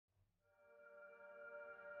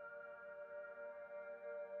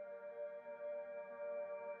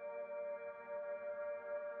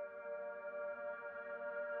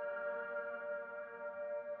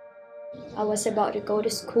I was about to go to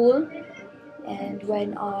school, and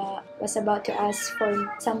when I was about to ask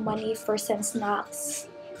for some money for some snacks,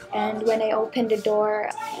 and when I opened the door,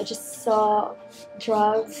 I just saw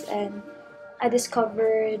drugs, and I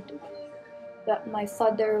discovered that my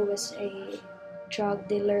father was a drug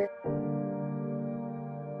dealer.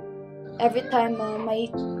 Every time my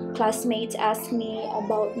classmates ask me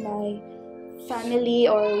about my family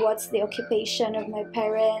or what's the occupation of my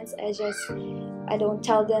parents, I don't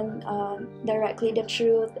tell them directly the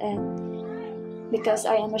truth, and because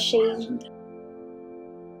I am ashamed.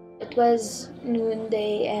 It was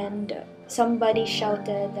noonday and somebody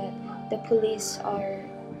shouted that the police are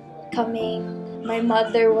coming. My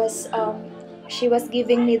mother was she was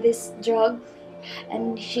giving me this drug,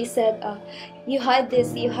 and she said, you hide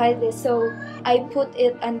this, you hide this. So I put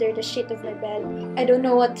it under the sheet of my bed. I don't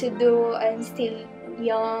know what to do. I'm still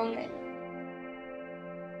young.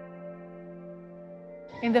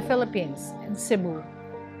 In the Philippines, in Cebu,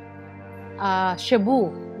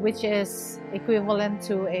 shabu, which is equivalent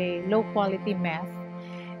to a low-quality meth,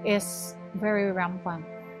 is very rampant.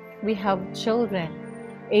 We have children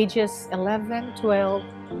ages 11, 12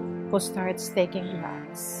 who starts taking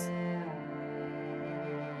drugs.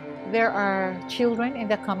 There are children in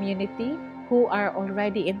the community who are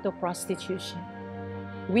already into prostitution.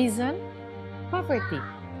 Reason? Poverty.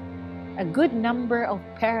 A good number of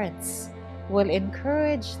parents will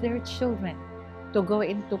encourage their children to go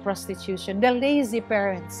into prostitution. The lazy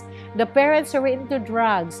parents, the parents who are into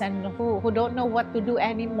drugs and who don't know what to do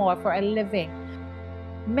anymore for a living.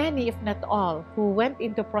 Many, if not all, who went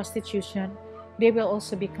into prostitution, they will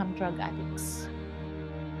also become drug addicts.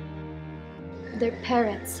 They're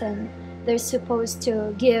parents, and they're supposed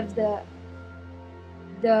to give the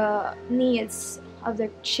needs of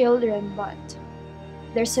their children, but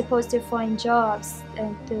they're supposed to find jobs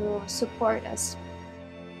and to support us.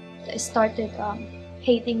 I started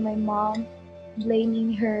hating my mom,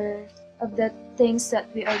 blaming her of the things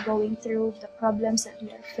that we are going through, the problems that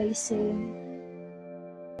we are facing.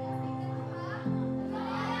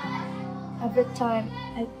 Every time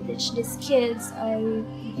I teach these kids,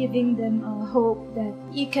 I'm giving them hope that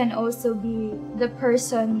you can also be the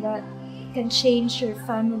person that can change your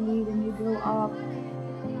family when you grow up.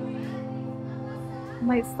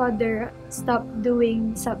 My father stopped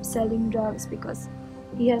selling drugs because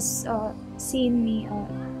he has seen me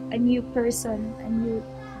a new person, a new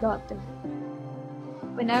daughter.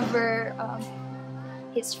 Whenever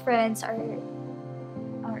his friends are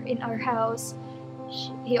in our house,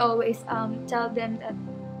 he always tell them that,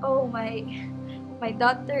 oh, my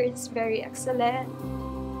daughter is very excellent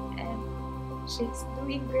and she's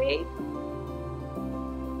doing great.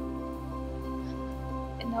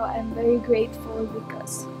 You know, I'm very grateful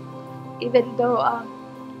because even though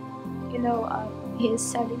he's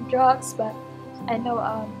selling drugs, but I know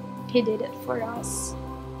he did it for us.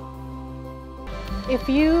 If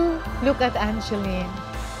you look at Angelyn,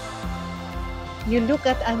 you look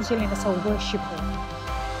at Angelyn as a worshiper.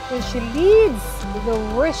 When she leads the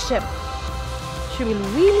worship, she will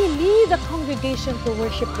really lead the congregation to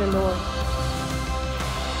worship the Lord.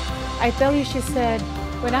 I tell you, she said,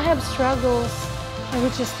 when I have struggles, I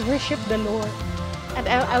will just worship the Lord, and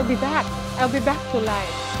I'll be back. I'll be back to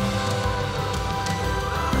life.